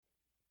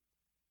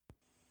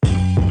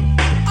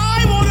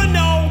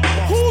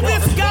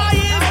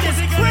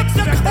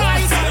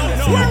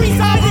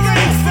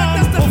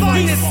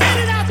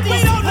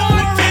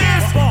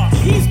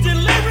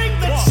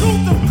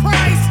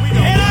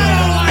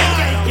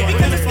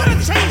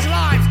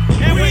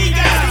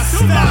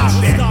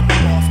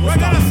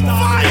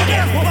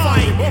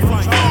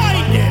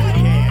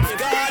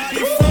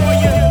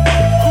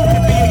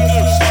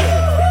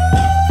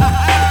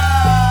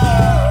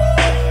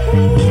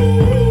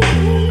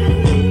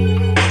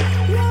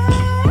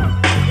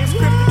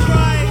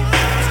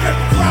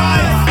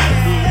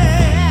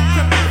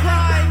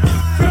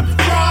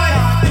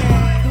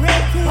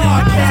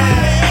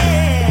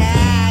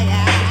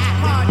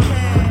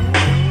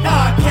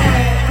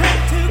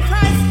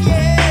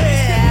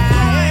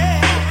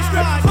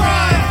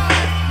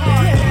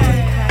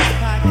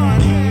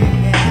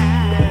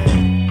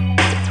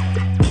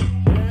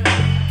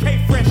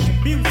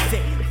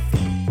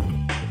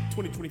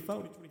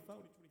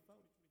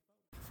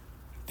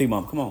Big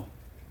Mama, come on.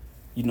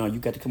 You know you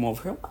got to come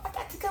over here. I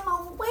got to come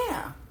over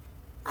where?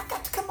 I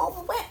got to come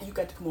over where? You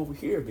got to come over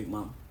here, Big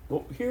Mama.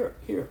 Here,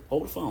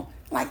 hold the phone.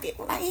 Like this,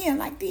 like here,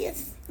 like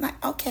this.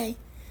 Like, okay.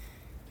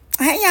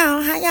 Hey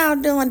y'all, how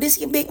y'all doing? This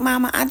your Big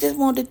Mama. I just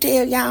wanted to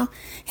tell y'all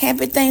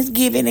happy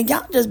Thanksgiving, and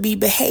y'all just be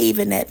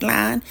behaving that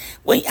line.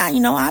 Well,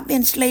 I've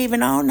been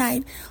slaving all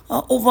night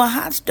over a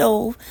hot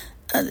stove,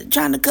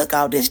 trying to cook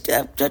all this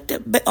stuff.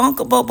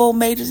 Uncle Bobo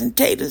made us and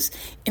taters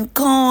and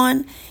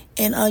corn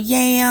and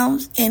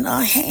yams and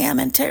ham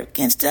and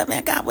turkey and stuff. And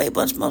I got way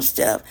bunch more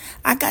stuff.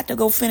 I got to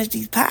go finish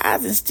these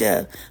pies and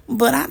stuff.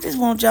 But I just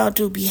want y'all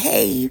to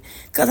behave,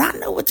 because I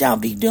know what y'all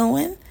be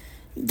doing.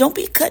 Don't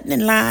be cutting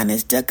in line and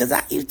stuff, because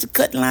I used to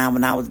cut in line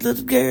when I was a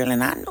little girl,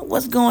 and I know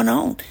what's going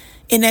on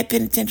in that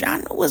penitentiary. I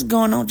know what's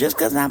going on. Just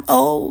because I'm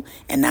old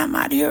and I'm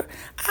out here,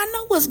 I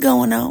know what's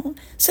going on.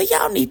 So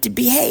y'all need to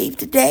behave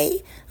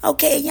today,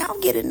 okay?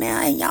 Y'all get in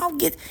there and y'all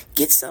get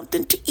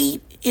something to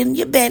eat in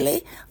your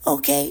belly,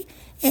 okay?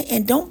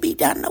 And don't be,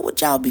 I know what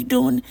y'all be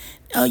doing,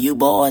 you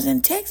boys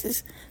in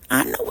Texas.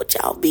 I know what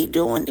y'all be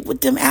doing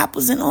with them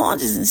apples and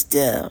oranges and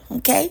stuff,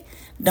 okay?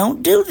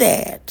 Don't do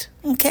that,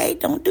 okay?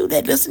 Don't do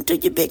that. Listen to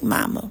your Big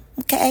Mama,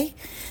 okay?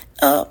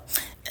 What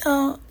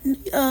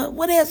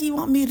else you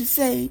want me to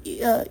say,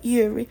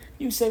 Yuri?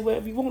 You can say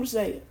whatever you want to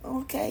say.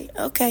 Okay.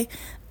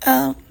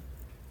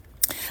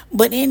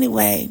 But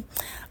anyway,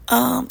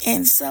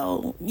 and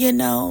so,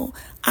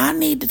 I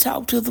need to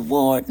talk to the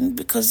warden,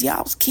 because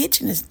y'all's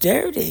kitchen is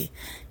dirty.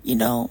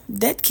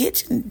 That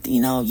kitchen,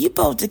 you're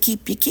supposed to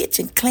keep your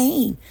kitchen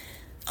clean,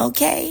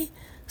 okay?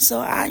 So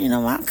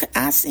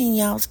I seen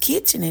y'all's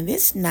kitchen, and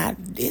it's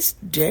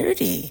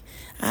dirty.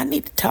 I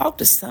need to talk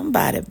to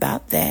somebody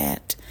about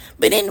that.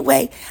 But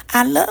anyway,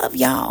 I love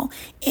y'all,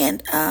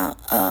 and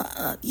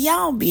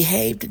y'all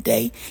behave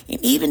today.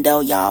 And even though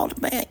y'all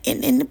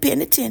in the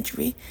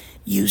penitentiary,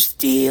 you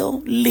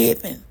still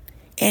living,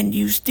 and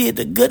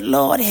the good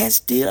Lord has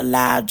still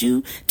allowed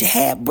you to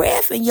have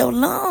breath in your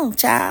lungs,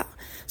 child.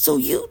 So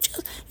you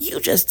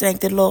just thank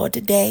the Lord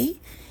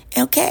today,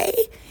 okay?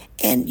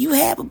 And you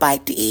have a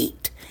bite to eat.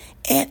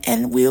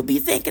 And we'll be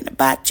thinking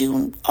about you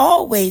and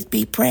always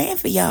be praying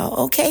for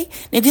y'all, okay?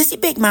 Now, this is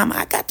your Big Mama.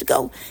 I got to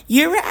go.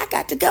 Yuri, I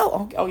got to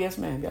go. Oh, yes,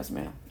 ma'am.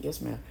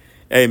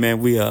 Hey, man,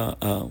 we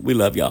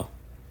love y'all.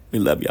 We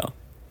love y'all.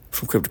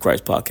 From Crypto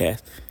Christ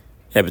Podcast.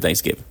 Happy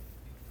Thanksgiving.